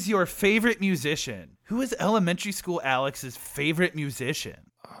 Who is your favorite musician? Who is elementary school Alex's favorite musician?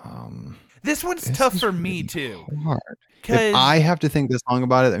 This one's tough for me too. Hard. If I have to think this long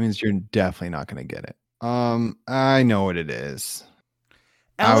about it, that means you're definitely not going to get it. I know what it is.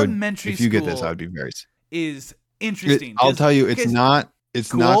 Elementary if you school get this, I would be very is interesting. I'll tell you, it's not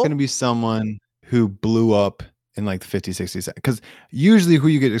cool? not going to be someone who blew up in like the 50s, 60s. Because usually who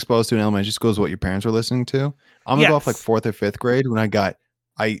you get exposed to in elementary school is what your parents were listening to. I'm going to go off like 4th or 5th grade when I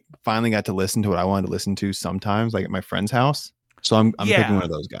finally got to listen to what I wanted to listen to sometimes, like at my friend's house. So I'm picking one of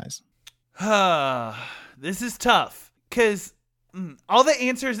those guys. This is tough because all the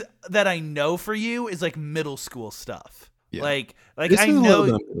answers that I know for you is like middle school stuff. Yeah. Like this I is know a little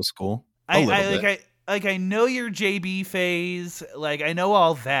bit of middle school. I know your JB phase. Like I know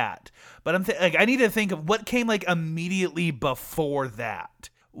all that, but I need to think of what came like immediately before that.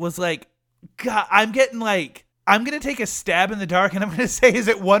 Was like, God, I'm gonna take a stab in the dark, and I'm gonna say, is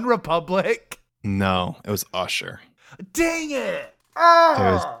it One Republic? No, it was Usher. Dang it!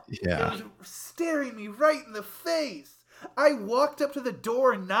 It was staring me right in the face. I walked up to the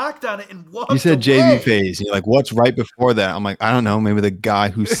door and knocked on it and walked. You said away. JB phase. And you're like, what's right before that? I'm like, I don't know. Maybe the guy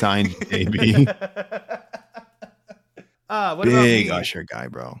who signed JB. What Big about me? Usher guy,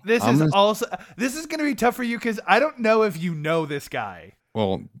 bro. This is gonna be tough for you because I don't know if you know this guy.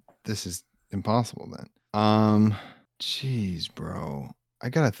 Well, this is impossible then. Jeez, bro. I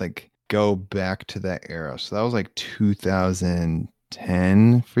gotta go back to that era. So that was like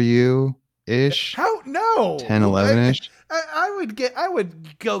 2010 for you ish. How? No. 10, 11 ish. I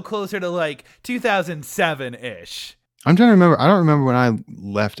would go closer to like 2007 ish. I'm trying to remember. I don't remember when I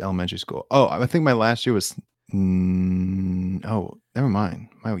left elementary school. Oh, I think my last year was. Oh, never mind.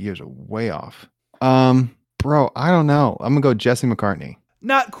 My years are way off. Bro, I don't know. I'm gonna go Jesse McCartney.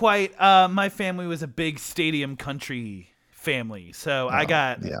 Not quite. My family was a big stadium country family, so I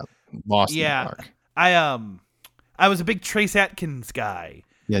got lost in the park. I was a big Trace Atkins guy.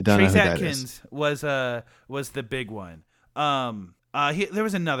 Yeah, don't Trace know who Atkins was the big one. There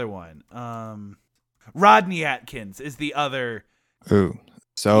was another one. Rodney Atkins is the other. Ooh,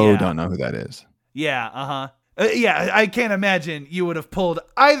 don't know who that is. Yeah, yeah, I can't imagine you would have pulled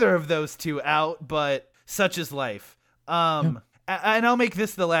either of those two out, but such is life. And I'll make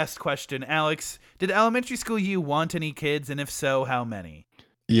this the last question. Alex, did elementary school you want any kids, and if so, how many?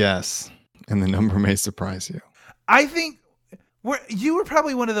 Yes, and the number may surprise you. I think you were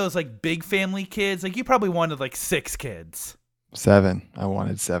probably one of those like big family kids. Like you probably wanted like 6 kids. 7. I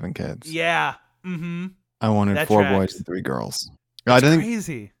wanted 7 kids. Yeah. Mm-hmm. I wanted 4 boys and 3 girls. That's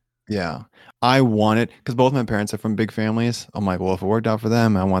crazy. Yeah. I wanted, because both my parents are from big families. I'm like, well, if it worked out for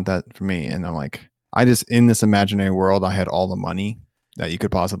them, I want that for me. And I'm like, in this imaginary world, I had all the money that you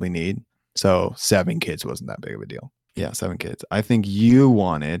could possibly need. So 7 kids wasn't that big of a deal. Yeah, 7 kids. I think you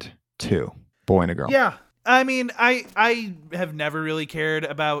wanted 2, boy and a girl. Yeah. I mean, I have never really cared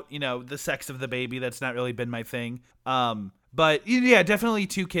about, the sex of the baby. That's not really been my thing. But yeah, definitely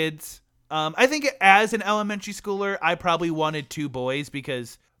 2 kids. I think as an elementary schooler, I probably wanted 2 boys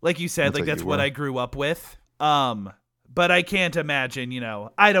because, like you said, that's what I grew up with. But I can't imagine,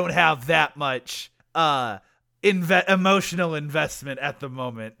 I don't have that much emotional investment at the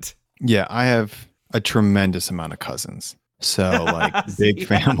moment. Yeah, I have a tremendous amount of cousins. So like big Yeah.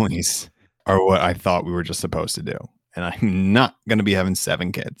 families are what I thought we were just supposed to do. And I'm not going to be having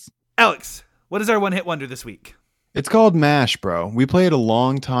 7 kids. Alex, what is our one hit wonder this week? It's called MASH, bro. We played it a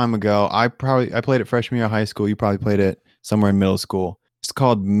long time ago. I played it freshman year of high school. You probably played it somewhere in middle school. It's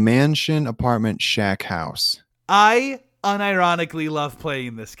called Mansion Apartment Shack House. I unironically love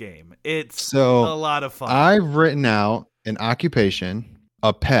playing this game. It's So a lot of fun. I've written out an occupation,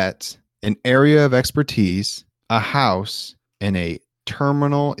 a pet, an area of expertise, a house, and a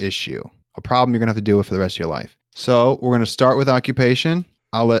terminal issue, a problem you're going to have to deal with for the rest of your life. So we're going to start with occupation.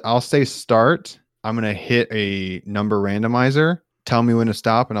 I'll say start. I'm going to hit a number randomizer. Tell me when to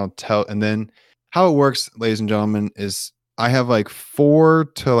stop, and then how it works, ladies and gentlemen, is I have like 4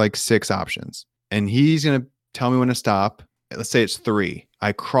 to like 6 options, and he's going to tell me when to stop. Let's say it's 3.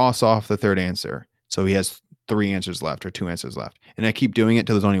 I cross off the third answer. So he has 3 answers left or 2 answers left. And I keep doing it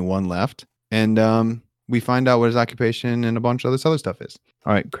till there's only 1 left. And we find out what his occupation and a bunch of this other stuff is.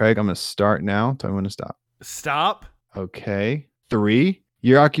 All right, Craig, I'm going to start now. Tell me when to stop. Stop. Okay. 3.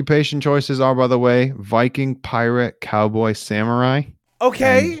 Your occupation choices are, by the way, Viking, pirate, cowboy, samurai.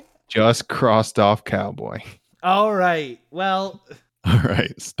 Okay. And just crossed off cowboy. All right. Well, All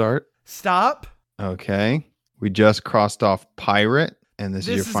right, start. stop. Okay. We just crossed off pirate, and this is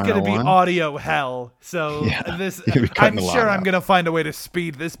your This is final going to be one. audio hell. So Yeah, this, you'll be cutting I'm a lot sure I'm out. going to find a way to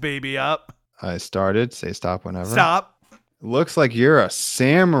speed this baby up. I started. Say stop whenever. Stop. Looks like you're a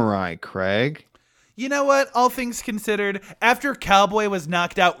samurai, Craig. You know what? All things considered, after Cowboy was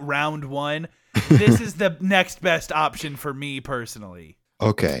knocked out round 1, this is the next best option for me personally.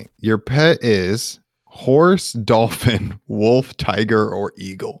 Okay. Your pet is horse, dolphin, wolf, tiger, or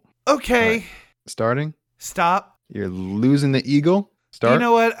eagle. Okay. Right. Starting. Stop. You're losing the eagle. Start. You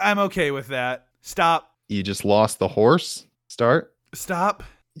know what? I'm okay with that. Stop. You just lost the horse. Start. Stop.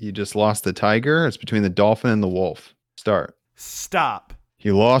 You just lost the tiger. It's between the dolphin and the wolf. Start. Stop.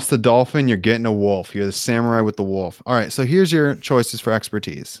 You lost the dolphin. You're getting a wolf. You're the samurai with the wolf. All right. So here's your choices for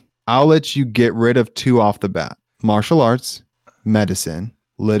expertise. I'll let you get rid of 2 off the bat: martial arts, medicine,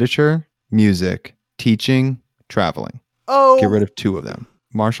 literature, music, teaching, traveling. Oh, Get rid of 2 of them: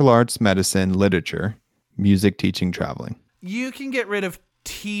 martial arts, medicine, literature, music, teaching, traveling. you can get rid of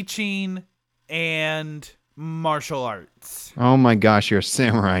teaching and martial arts. Oh my gosh, you're a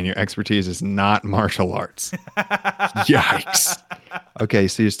samurai and your expertise is not martial arts. Yikes. Okay,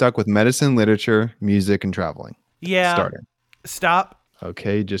 so you're stuck with medicine, literature, music, and traveling. Yeah. Starting. Stop.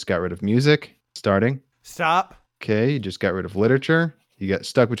 Okay, you just got rid of music. Starting. Stop. Okay, you just got rid of literature. You got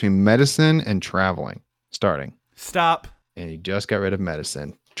stuck between medicine and traveling. Starting. Stop. And you just got rid of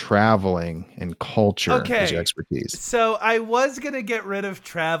medicine. Traveling and culture Okay. is your expertise. So I was going to get rid of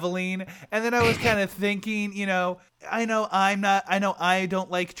traveling, and then I was kind of thinking, I know I don't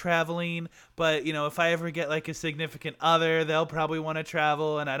like traveling, but if I ever get like a significant other, they'll probably want to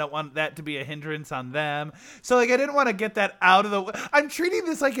travel, and I don't want that to be a hindrance on them. So like I didn't want to get that out of the way. I'm treating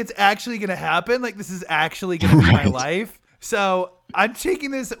this like it's actually going to happen, like this is actually going to be my Right. life. So I'm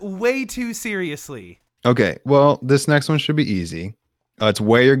taking this way too seriously. Okay, well, this next one should be easy. It's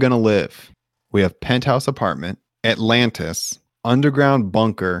where you're going to live. We have penthouse apartment, Atlantis, underground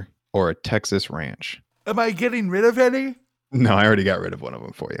bunker, or a Texas ranch. Am I getting rid of any? No, I already got rid of one of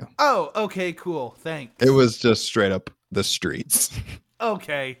them for you. Oh, okay, cool. Thanks. It was just straight up the streets.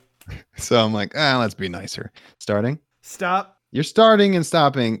 Okay. So I'm like, let's be nicer. Starting. Stop. You're starting and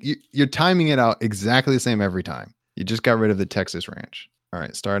stopping. You're timing it out exactly the same every time. You just got rid of the Texas ranch. All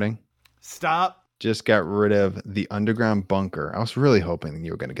right, starting. Stop. Just got rid of the underground bunker. I was really hoping you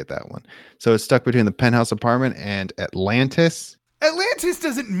were going to get that one. So it's stuck between the penthouse apartment and Atlantis. Atlantis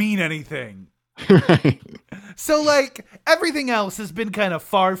doesn't mean anything. Right. So, like, everything else has been kind of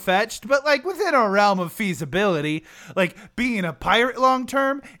far-fetched, but, like, within our realm of feasibility, like, being a pirate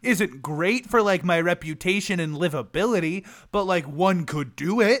long-term isn't great for, like, my reputation and livability, but, like, one could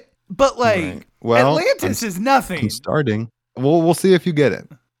do it. But, like, Right. Well, Atlantis is nothing. I'm starting. We'll see if you get it.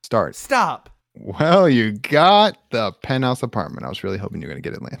 Start. Stop. Well, you got the penthouse apartment. I was really hoping you were going to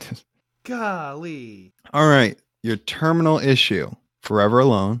get Atlantis. Golly. All right. Your terminal issue: forever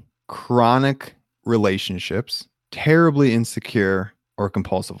alone, chronic relationships, terribly insecure, or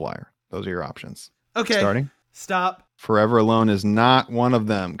compulsive liar. Those are your options. Okay. Starting. Stop. Forever alone is not one of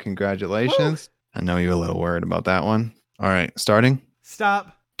them. Congratulations. I know you're a little worried about that one. All right. Starting.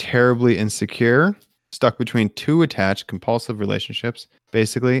 Stop. Terribly insecure, stuck between 2 attached compulsive relationships,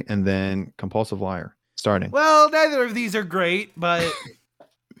 basically, and then compulsive liar. Starting. Well, neither of these are great, but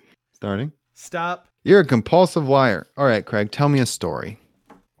Starting. stop. You're a compulsive liar. All right, Craig, tell me a story.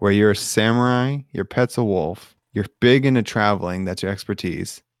 where you're a samurai, your pet's a wolf, you're big into traveling, that's your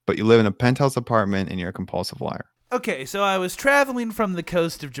expertise, but you live in a penthouse apartment and you're a compulsive liar. Okay, so I was traveling from the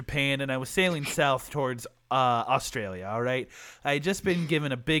coast of Japan and I was sailing south towards Australia, all right? I had just been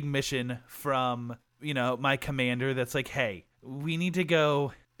given a big mission from, my commander that's like, hey, we need to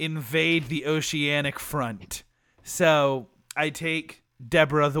go invade the oceanic front. So I take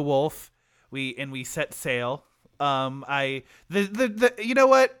Deborah the wolf, we set sail. You know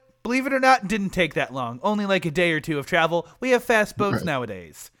what? Believe it or not, didn't take that long. Only like a day or two of travel. We have fast boats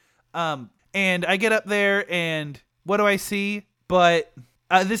nowadays. And I get up there, and what do I see? But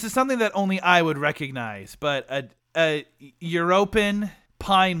this is something that only I would recognize. But a European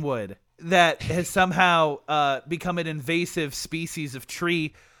pine wood that has somehow become an invasive species of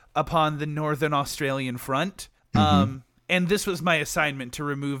tree upon the northern Australian front. And this was my assignment, to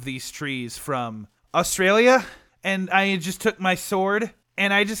remove these trees from Australia. And I just took my sword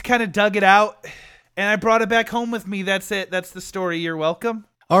and I just kind of dug it out and I brought it back home with me. That's it. That's the story. You're welcome.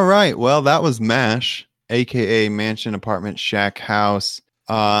 All right. Well, that was MASH, aka Mansion, Apartment, Shack, House.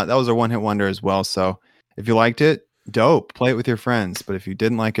 That was a one-hit wonder as well. So if you liked it, dope. Play it with your friends. But if you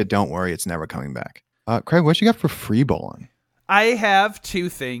didn't like it, don't worry. It's never coming back. Craig, what you got for free bowling? I have two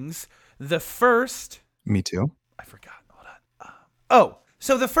things. The first... Me too. I forgot. Hold on.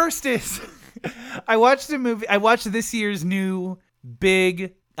 So the first is... I watched a movie. I watched this year's new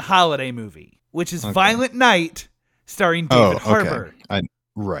big holiday movie, which is Violent Night, starring David Harbour.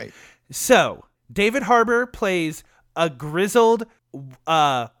 Right. So David Harbour plays a grizzled,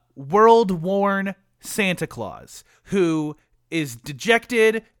 world-worn Santa Claus who is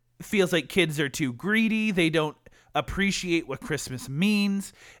dejected, feels like kids are too greedy. They don't appreciate what Christmas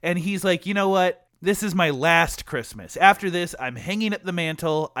means. And he's like, you know what? This is my last Christmas. After this, I'm hanging up the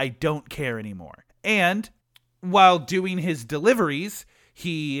mantle. I don't care anymore. And while doing his deliveries,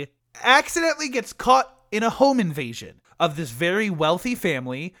 he accidentally gets caught in a home invasion of this very wealthy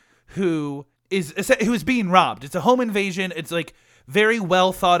family who is being robbed. It's a home invasion. It's like very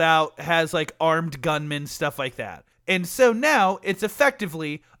well thought out, has like armed gunmen, stuff like that. And so now it's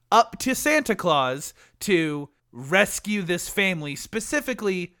effectively up to Santa Claus to rescue this family,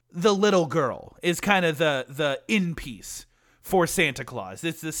 specifically the little girl is kind of the in piece for Santa Claus.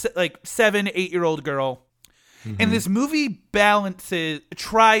 It's this like 7-8-year-old girl. And this movie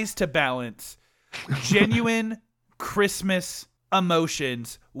tries to balance genuine Christmas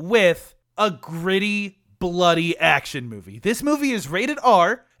emotions with a gritty, bloody action movie. This movie is rated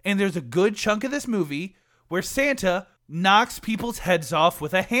R, and there's a good chunk of this movie where Santa knocks people's heads off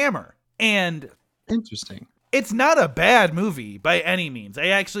with a hammer. And interesting. It's not a bad movie by any means. I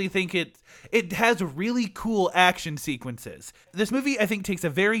actually think it has really cool action sequences. This movie, I think, takes a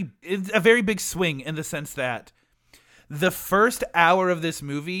very big swing in the sense that the first hour of this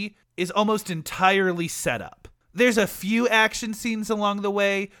movie is almost entirely set up. There's a few action scenes along the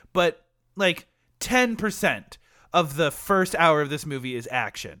way, but like 10% of the first hour of this movie is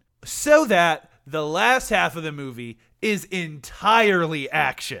action. So that the last half of the movie is entirely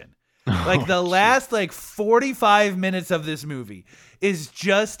action. Like the last 45 minutes of this movie is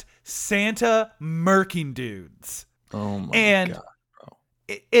just Santa murking dudes. Oh my God,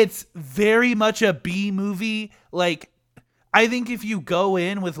 bro. It's very much a B movie. Like, I think if you go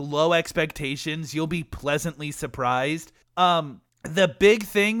in with low expectations, you'll be pleasantly surprised. The big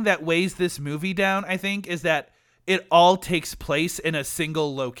thing that weighs this movie down, I think, is that it all takes place in a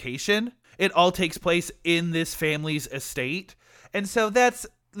single location. It all takes place in this family's estate. And so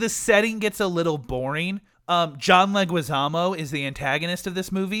the setting gets a little boring. John Leguizamo is the antagonist of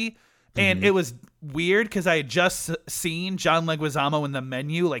this movie. And it was weird because I had just seen John Leguizamo in The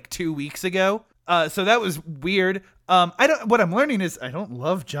Menu like 2 weeks ago. So that was weird. What I'm learning is I don't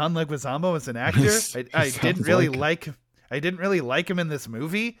love John Leguizamo as an actor. I didn't really like him in this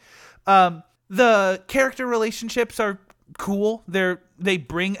movie. The character relationships are cool. They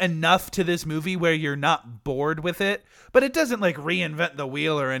bring enough to this movie where you're not bored with it, but it doesn't reinvent the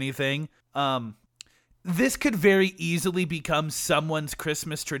wheel or anything. This could very easily become someone's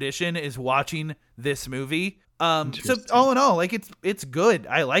Christmas tradition, is watching this movie. So all in all, it's good.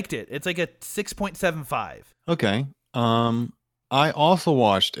 I liked it. It's like a 6.75. Okay. I also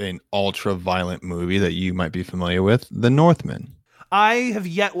watched an ultra violent movie that you might be familiar with, The Northman. I have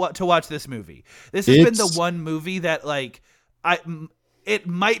yet to watch this movie. This has been the one movie that it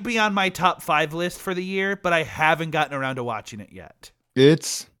might be on my top 5 list for the year, but I haven't gotten around to watching it yet.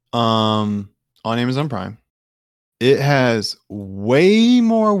 It's on Amazon Prime. It has way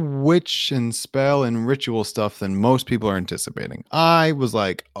more witch and spell and ritual stuff than most people are anticipating. I was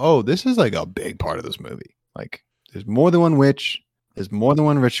like, oh, this is like a big part of this movie. Like, there's more than one witch, There's more than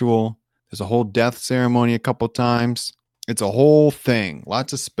one ritual. There's a whole death ceremony a couple times. It's a whole thing.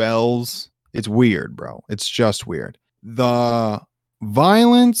 Lots of spells. It's weird, bro. It's just weird. The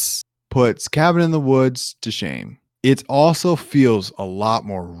violence puts Cabin in the Woods to shame. It also feels a lot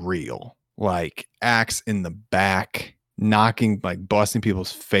more real. Like axe in the back, knocking, like busting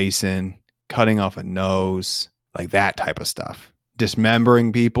people's face in, cutting off a nose, like that type of stuff.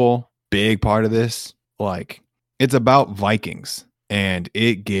 Dismembering people, big part of this. Like it's about Vikings and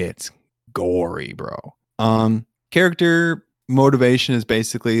it gets gory, bro. Character motivation is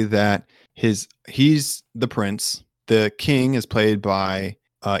basically that he's the prince. The king is played by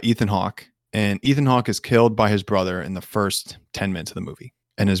Ethan Hawke, and Ethan Hawke is killed by his brother in the first 10 minutes of the movie.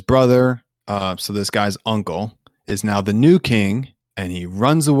 And his brother, so this guy's uncle, is now the new king, and he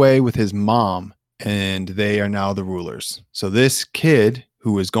runs away with his mom, and they are now the rulers. So this kid,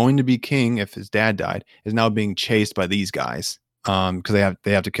 who is going to be king if his dad died, is now being chased by these guys because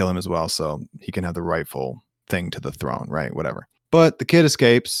they have to kill him as well, so he can have the rightful thing to the throne, right? Whatever. But the kid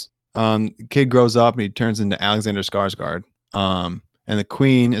escapes. The kid grows up and he turns into Alexander Skarsgård. And the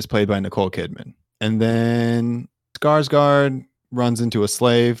queen is played by Nicole Kidman. And then Skarsgård runs into a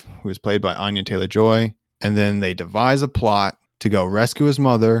slave who is played by Anya Taylor-Joy. And then they devise a plot to go rescue his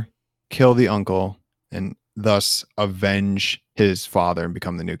mother, kill the uncle, and thus avenge his father and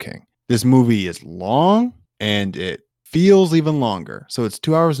become the new king. This movie is long and it feels even longer. So it's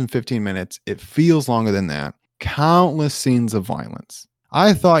 2 hours and 15 minutes. It feels longer than that. Countless scenes of violence.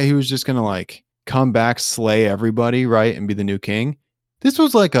 I thought he was just going to like come back, slay everybody, right? And be the new king. This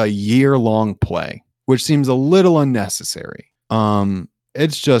was like a year-long play, which seems a little unnecessary.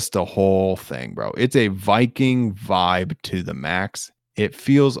 It's just a whole thing, bro. It's a Viking vibe to the max. It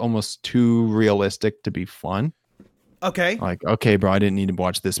feels almost too realistic to be fun. Okay. Like, okay, bro, I didn't need to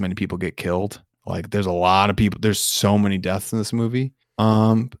watch this many people get killed. Like, there's a lot of people. There's so many deaths in this movie.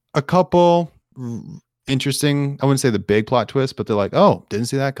 A couple interesting, I wouldn't say the big plot twist, but they're like, oh, didn't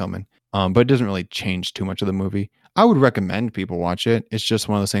see that coming. But it doesn't really change too much of the movie. I would recommend people watch it. It's just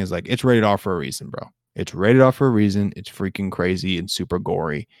one of those things like it's rated R for a reason, bro. It's rated R for a reason. It's freaking crazy and super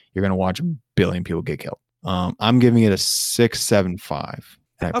gory. You're going to watch a billion people get killed. I'm giving it a 6.75,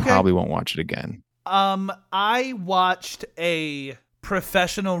 and I probably won't watch it again. I watched a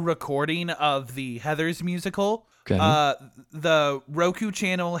professional recording of the Heathers musical. Okay. The Roku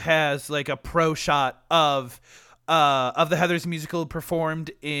channel has like a pro shot of the Heathers musical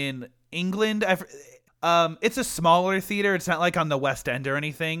performed in England. It's a smaller theater. It's not like on the West End or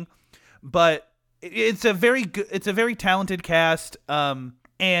anything, but it's a very good, it's a very talented cast.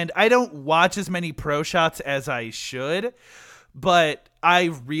 And I don't watch as many pro shots as I should, but I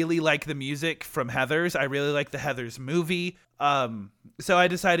really like the music from Heathers. I really like the Heathers movie. So I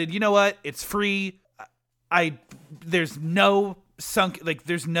decided, you know what? It's free. There's no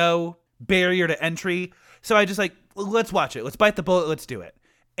there's no barrier to entry. So I just like, let's watch it. Let's bite the bullet. Let's do it.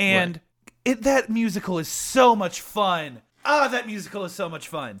 And that musical is so much fun. That musical is so much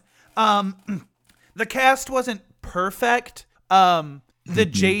fun. The cast wasn't perfect. The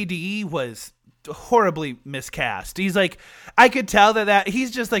JD was horribly miscast. He's like, I could tell that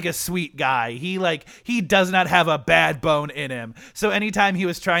he's just like a sweet guy. He does not have a bad bone in him. So anytime he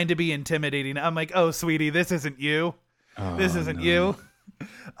was trying to be intimidating, I'm like, oh, sweetie, this isn't you. This isn't you.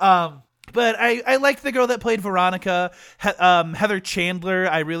 But I liked the girl that played Veronica, Heather Chandler.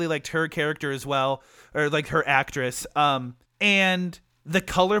 I really liked her character as well, or like her actress. And the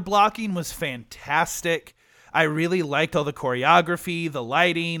color blocking was fantastic. I really liked all the choreography, the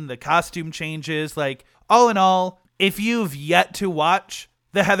lighting, the costume changes. Like, all in all, if you've yet to watch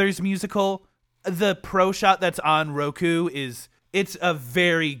the Heathers musical, the pro shot that's on Roku it's a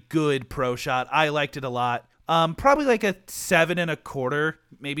very good pro shot. I liked it a lot. Probably like a 7.25,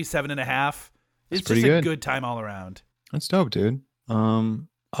 maybe 7.5. It's just a good time all around. That's dope, dude.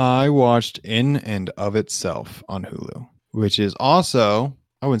 I watched In and of Itself on Hulu, which is also,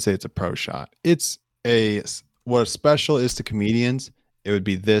 I wouldn't say it's a pro shot. It's what a special is to comedians. It would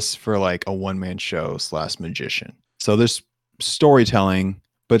be this for like a one-man show / magician. So there's storytelling,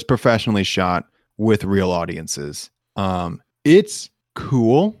 but it's professionally shot with real audiences. It's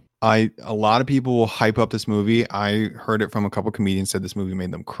cool. A lot of people will hype up this movie. I heard it from a couple comedians said this movie made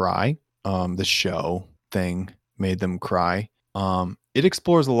them cry. The show thing made them cry. It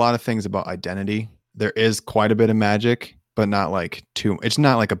explores a lot of things about identity. There is quite a bit of magic, but not like it's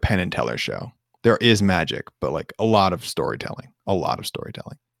not like a Penn and Teller show. There is magic, but like a lot of storytelling.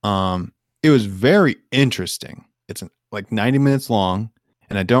 It was very interesting. It's like 90 minutes long,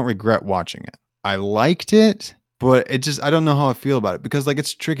 and I don't regret watching it. I liked it, but I don't know how I feel about it because like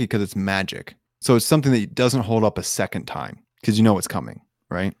it's tricky because it's magic. So it's something that doesn't hold up a second time. because you know what's coming,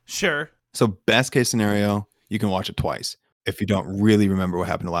 right? Sure. So best case scenario, you can watch it twice if you don't really remember what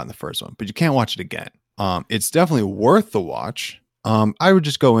happened a lot in the first one, but you can't watch it again. It's definitely worth the watch. I would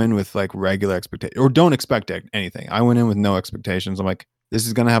just go in with like regular expectations, or don't expect anything. I went in with no expectations. I'm like, this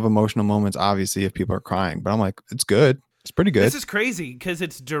is gonna have emotional moments, obviously, if people are crying. But I'm like, it's good. It's pretty good. This is crazy because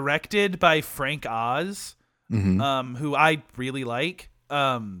it's directed by Frank Oz, who I really like.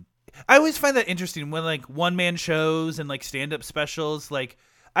 I always find that interesting when like one-man shows and like stand-up specials, like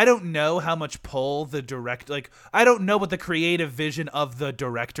I don't know how much pull the I don't know what the creative vision of the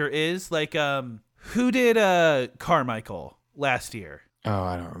director is. Like who did Carmichael last year? Oh,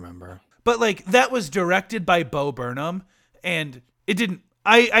 I don't remember. But like that was directed by Bo Burnham, and it didn't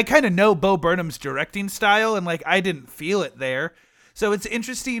I kind of know Bo Burnham's directing style, and like I didn't feel it there. So it's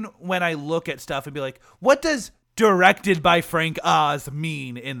interesting when I look at stuff and be like, what does directed by Frank Oz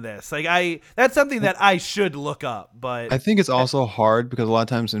mean in this? Like that's something that I should look up, but I think it's also hard because a lot of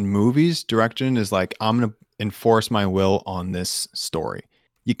times in movies, direction is like, I'm going to enforce my will on this story.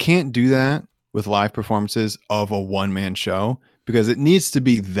 You can't do that with live performances of a one-man show because it needs to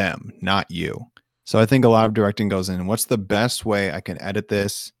be them, not you. So I think a lot of directing goes in, what's the best way I can edit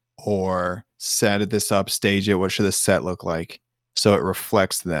this or set this up, stage it? What should the set look like so it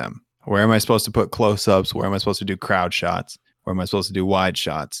reflects them? Where am I supposed to put close-ups? Where am I supposed to do crowd shots? Where am I supposed to do wide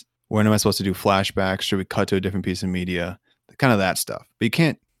shots? When am I supposed to do flashbacks? Should we cut to a different piece of media? Kind of that stuff. But you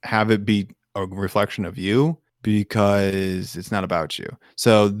can't have it be a reflection of you because it's not about you.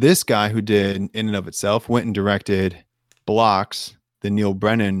 So this guy who did In and of Itself went and directed Blocks, the Neil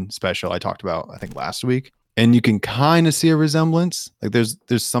Brennan special I talked about, I think last week. And you can kind of see a resemblance. Like there's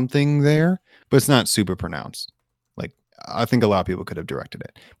something there, but it's not super pronounced. Like I think a lot of people could have directed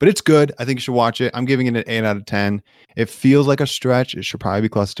it, but it's good. I think you should watch it. I'm giving it an 8 out of 10. It feels like a stretch. It should probably be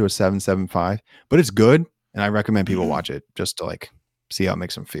closer to a 7.75, but it's good. And I recommend people watch it just to like see how it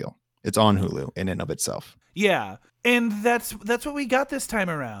makes them feel. It's on Hulu in and of itself. Yeah. And that's what we got this time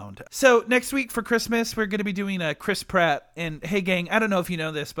around. So next week for Christmas, we're going to be doing Chris Pratt. And hey, gang, I don't know if you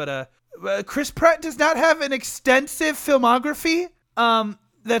know this, but Chris Pratt does not have an extensive filmography.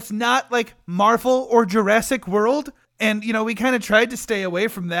 That's not like Marvel or Jurassic World. And, you know, we kind of tried to stay away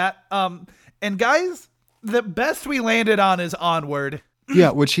from that. And guys, the best we landed on is Onward.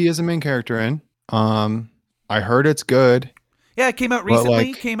 Yeah, which he is a main character in. I heard it's good. Yeah, it came out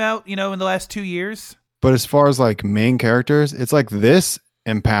recently. Came out, you know, in the last 2 years. But as far as like main characters, it's like this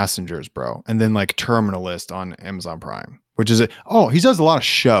and Passengers, bro. And then like Terminal List on Amazon Prime, which is he does a lot of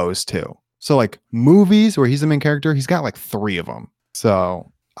shows too. So like movies where he's the main character, he's got like 3 of them.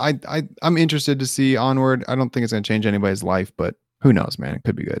 So I'm interested to see Onward. I don't think it's going to change anybody's life, but who knows, man? It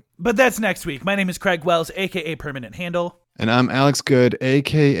could be good. But that's next week. My name is Craig Wells, aka Permanent Handle. And I'm Alex Good,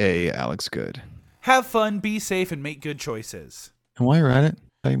 aka Alex Good. Have fun, be safe, and make good choices. And while you're at it,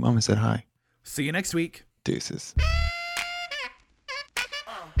 tell your mom I said hi. See you next week. Deuces.